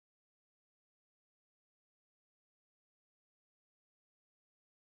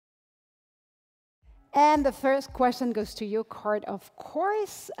And the first question goes to you, Curt, of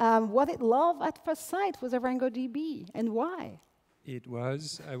course. Was it love at first sight with ArangoDB, and why? It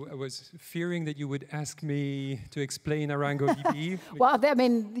was. I was fearing that you would ask me to explain ArangoDB. Well, I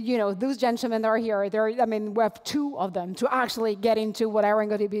mean, you know, those gentlemen are here. I mean, we have two of them to actually get into what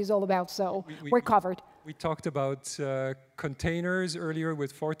ArangoDB is all about, so we're covered. We talked about containers earlier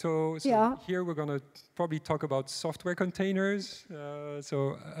with Forto. So yeah. Here we're going to probably talk about software containers.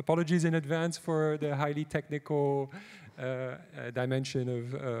 So apologies in advance for the highly technical dimension of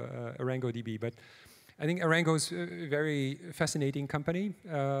ArangoDB. But I think Arango is a very fascinating company.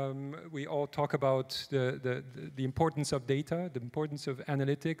 We all talk about the importance of data, the importance of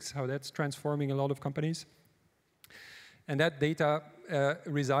analytics, how that's transforming a lot of companies. And that data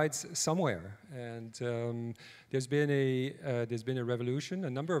resides somewhere. And there's been a revolution, a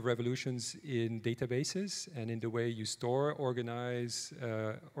number of revolutions in databases and in the way you store, organize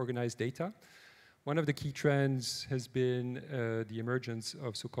data. One of the key trends has been the emergence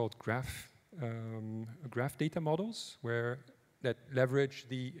of so-called graph data models, that leverage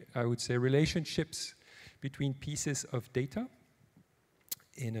I would say, relationships between pieces of data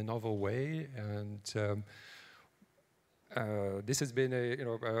in a novel way. And this has been a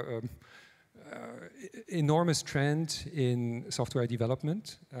enormous trend in software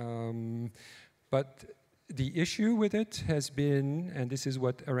development. But the issue with it has been, and this is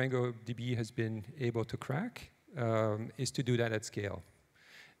what ArangoDB has been able to crack, is to do that at scale.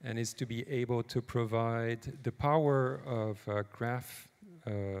 And is to be able to provide the power of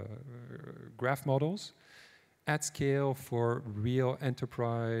graph models at scale for real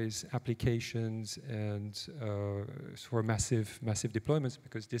enterprise applications and for massive deployments,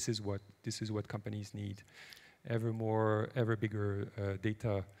 because this is what companies need: ever bigger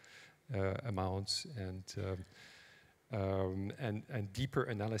data amounts and deeper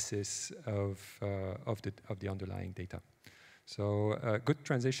analysis of the underlying data. So good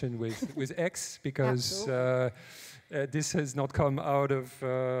transition with X, because this has not come out of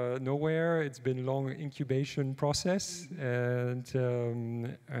nowhere. It's been a long incubation process, and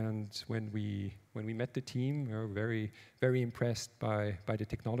when we met the team, we were very impressed by the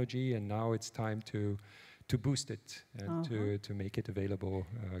technology, and now it's time to boost it and to make it available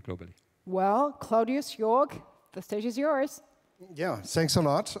globally. Well, Claudius, Jörg, the stage is yours. Yeah, thanks a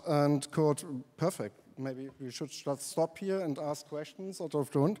lot, and Curt, perfect. Maybe we should just stop here and ask questions out of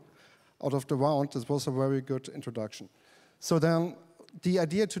the round. This was a very good introduction. So then, the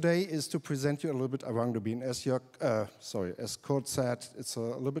idea today is to present you a little bit ArangoDB. And as Curt said, it's a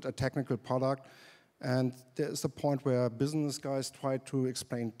little bit a technical product, and there is a point where business guys try to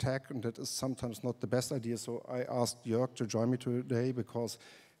explain tech, and that is sometimes not the best idea. So I asked Jörg to join me today because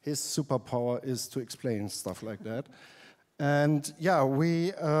his superpower is to explain stuff like that. And yeah,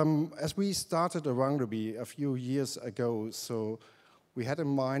 as we started ArangoDB a few years ago, so we had in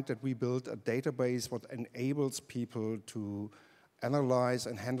mind that we built a database what enables people to analyze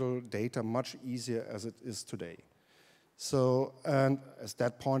and handle data much easier as it is today. So, and at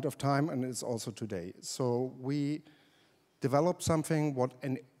that point of time, and it's also today. So we developed something what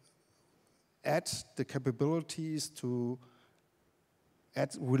adds the capabilities to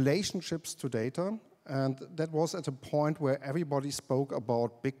add relationships to data. And that was at a point where everybody spoke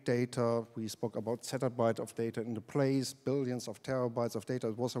about big data. We spoke about zettabyte of data in the place, billions of terabytes of data.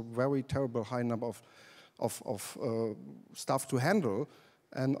 It was a very terrible high number of stuff to handle.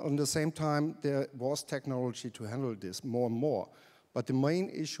 And at the same time, there was technology to handle this more and more. But the main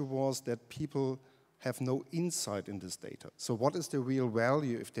issue was that people have no insight in this data. So what is the real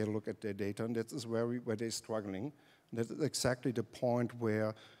value if they look at their data? And that is where they're struggling. And that is exactly the point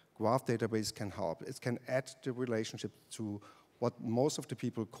where graph database can help. It can add the relationship to what most of the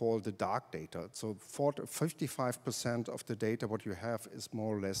people call the dark data. So 55% of the data what you have is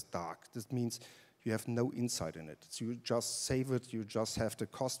more or less dark. This means you have no insight in it. So you just save it, you just have the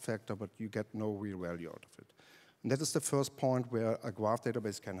cost factor, but you get no real value out of it. And that is the first point where a graph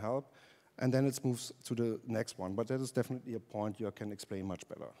database can help. And then it moves to the next one. But that is definitely a point you can explain much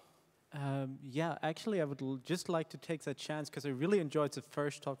better. Yeah, actually, I would just like to take that chance because I really enjoyed the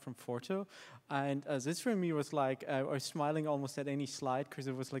first talk from Forto. And this for me was like, I was smiling almost at any slide because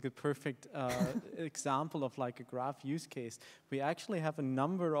it was like a perfect example of like a graph use case. We actually have a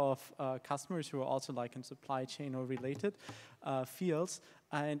number of customers who are also like in supply chain or related fields.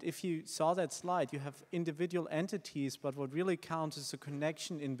 And if you saw that slide, you have individual entities, but what really counts is the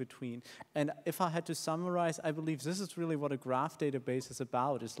connection in between. And if I had to summarize, I believe this is really what a graph database is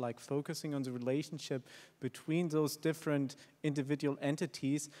about. It's like focusing on the relationship between those different individual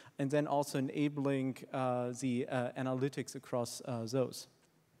entities and then also enabling the analytics across those.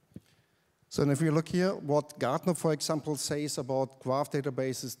 So if you look here, what Gartner, for example, says about graph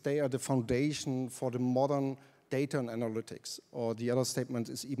databases, they are the foundation for the modern data and analytics. Or the other statement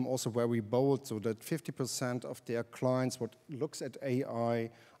is even also very bold, so that 50% of their clients what looks at AI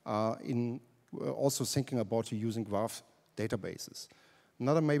are also thinking about using graph databases.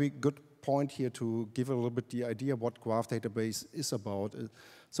 Another maybe good point here to give a little bit the idea what graph database is about.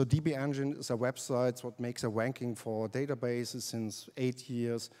 So DB Engine is a website what makes a ranking for databases since 8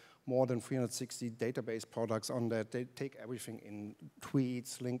 years, more than 360 database products on that. They take everything in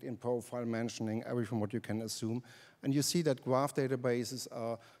tweets, LinkedIn profile mentioning, everything what you can assume. And you see that graph databases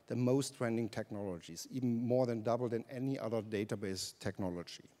are the most trending technologies, even more than double than any other database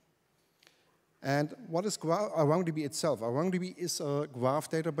technology. And what is ArangoDB itself? ArangoDB is a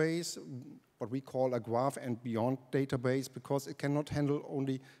graph database, what we call a graph and beyond database, because it cannot handle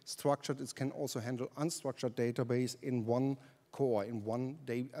only structured, it can also handle unstructured database in one core, in one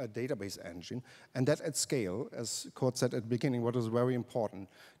database engine, and that at scale, as Curt said at the beginning, what is very important,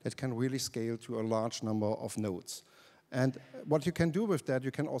 that can really scale to a large number of nodes. And what you can do with that,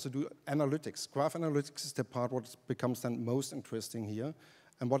 you can also do analytics. Graph analytics is the part what becomes then most interesting here.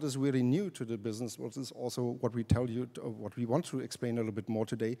 And what is really new to the business, what is also what we tell you, what we want to explain a little bit more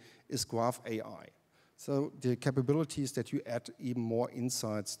today, is Graph AI. So the capabilities that you add even more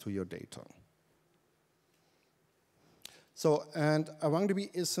insights to your data. So, and ArangoDB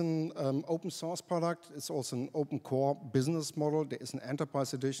is an open source product. It's also an open core business model. There is an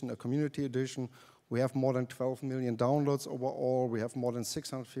enterprise edition, a community edition. We have more than 12 million downloads overall. We have more than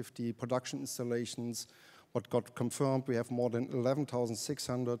 650 production installations. What got confirmed, we have more than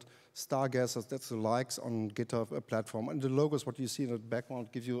 11,600 stargazers, that's the likes on GitHub platform. And the logos, what you see in the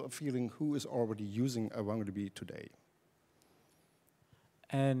background, gives you a feeling who is already using ArangoDB today.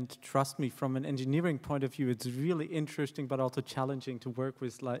 And trust me, from an engineering point of view, it's really interesting but also challenging to work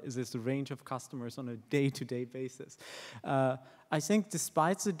with this range of customers on a day-to-day basis. I think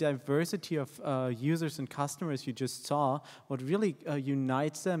despite the diversity of users and customers you just saw, what really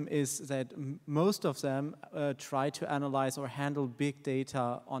unites them is that most of them try to analyze or handle big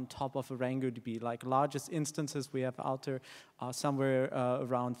data on top of ArangoDB. Like largest instances we have out there are somewhere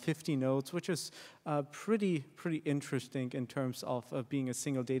around 50 nodes, which is pretty interesting in terms of being a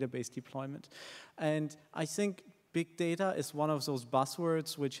single database deployment. And I think big data is one of those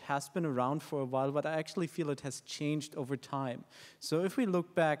buzzwords which has been around for a while, but I actually feel it has changed over time. So if we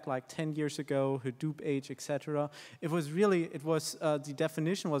look back like 10 years ago, Hadoop age, etc., the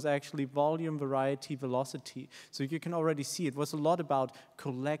definition was actually volume, variety, velocity. So you can already see it was a lot about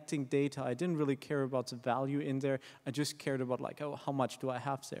collecting data. I didn't really care about the value in there. I just cared about like, oh, how much do I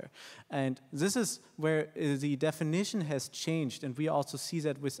have there? And this is where the definition has changed, and we also see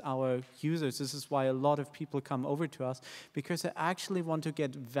that with our users. This is why a lot of people come over to us, because they actually want to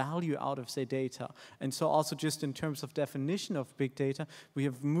get value out of their data. And so also just in terms of definition of big data, we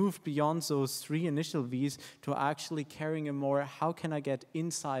have moved beyond those 3 initial V's to actually carrying a more, how can I get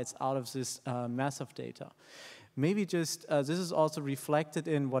insights out of this mass of data? Maybe just, this is also reflected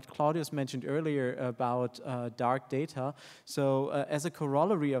in what Claudius mentioned earlier about dark data. So as a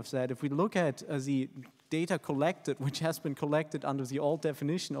corollary of that, if we look at the data collected, which has been collected under the old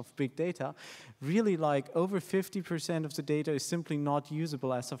definition of big data, really like over 50% of the data is simply not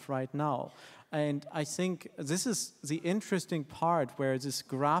usable as of right now. And I think this is the interesting part where this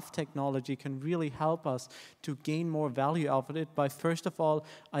graph technology can really help us to gain more value out of it by, first of all,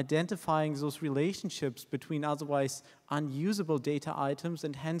 identifying those relationships between otherwise unusable data items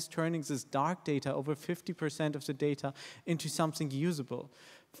and hence turning this dark data, over 50% of the data, into something usable.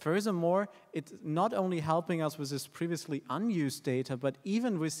 Furthermore, it's not only helping us with this previously unused data, but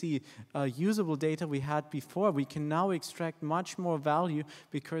even with the usable data we had before, we can now extract much more value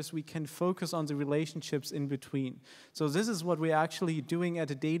because we can focus on the relationships in between. So this is what we're actually doing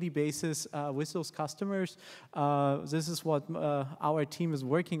at a daily basis with those customers. This is what our team is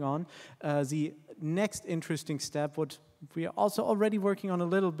working on. The next interesting step, what we are also already working on a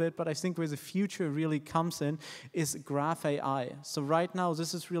little bit, but I think where the future really comes in is Graph AI. So right now,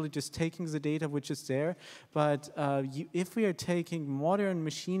 this is really just taking the data which is there, but if we are taking modern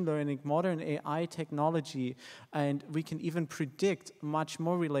machine learning, modern AI technology, and we can even predict much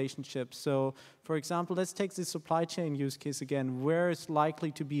more relationships. So for example, let's take the supply chain use case again. Where is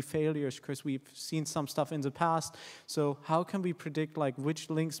likely to be failures? Because we've seen some stuff in the past. So how can we predict like which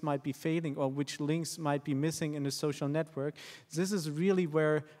links might be failing or which links might be missing in a social network? This is really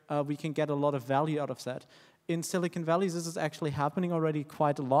where we can get a lot of value out of that. In Silicon Valley, this is actually happening already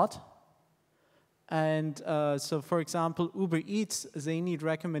quite a lot. And so for example, Uber Eats, they need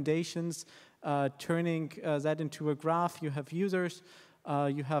recommendations, turning that into a graph. You have users.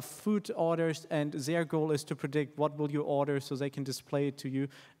 You have food orders, and their goal is to predict what will you order so they can display it to you.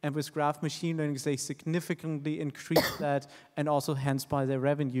 And with graph machine learning, they significantly increase that, and also hence by their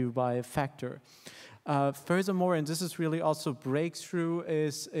revenue by a factor. Furthermore, and this is really also breakthrough,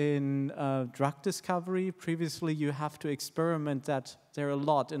 is in drug discovery. Previously, you have to experiment that there a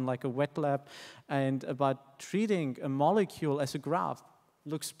lot in like a wet lab, and about treating a molecule as a graph.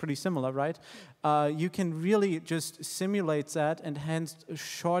 Looks pretty similar, right? You can really just simulate that and hence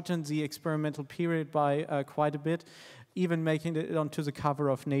shorten the experimental period by quite a bit, even making it onto the cover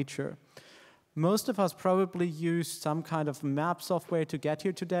of Nature. Most of us probably use some kind of map software to get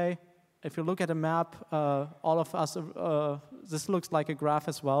here today. If you look at a map, all of us, this looks like a graph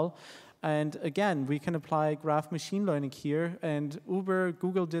as well. And again, we can apply graph machine learning here, and Uber,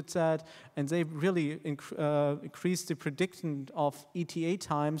 Google did that, and they really increased the prediction of ETA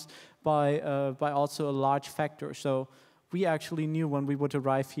times by also a large factor. So we actually knew when we would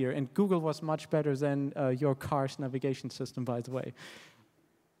arrive here, and Google was much better than your car's navigation system, by the way.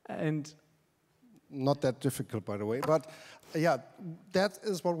 And not that difficult, by the way, but yeah, that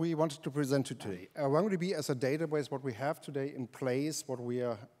is what we wanted to present to today. ArangoDB as a database, what we have today in place, what we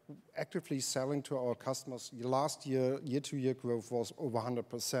are actively selling to our customers. Last year, year-to-year growth was over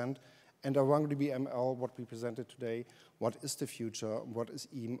 100%, and ArangoDB ML, what we presented today, what is the future, what is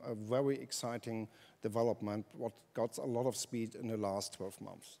even a very exciting development, what got a lot of speed in the last 12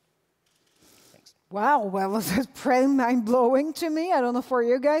 months. Thanks. Wow, well, this is pretty mind-blowing to me. I don't know for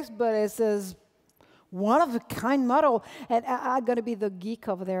you guys, but it says one-of-a-kind model. And I'm going to be the geek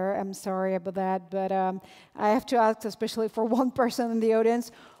over there. I'm sorry about that. But I have to ask, especially for one person in the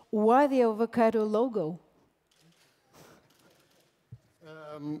audience, why the avocado logo?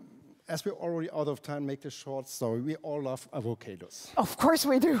 As we're already out of time, make this short story. We all love avocados. Of course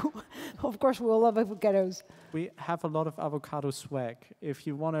we do. Of course we all love avocados. we have a lot of avocado swag. If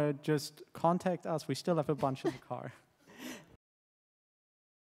you want to just contact us, we still have a bunch in the car.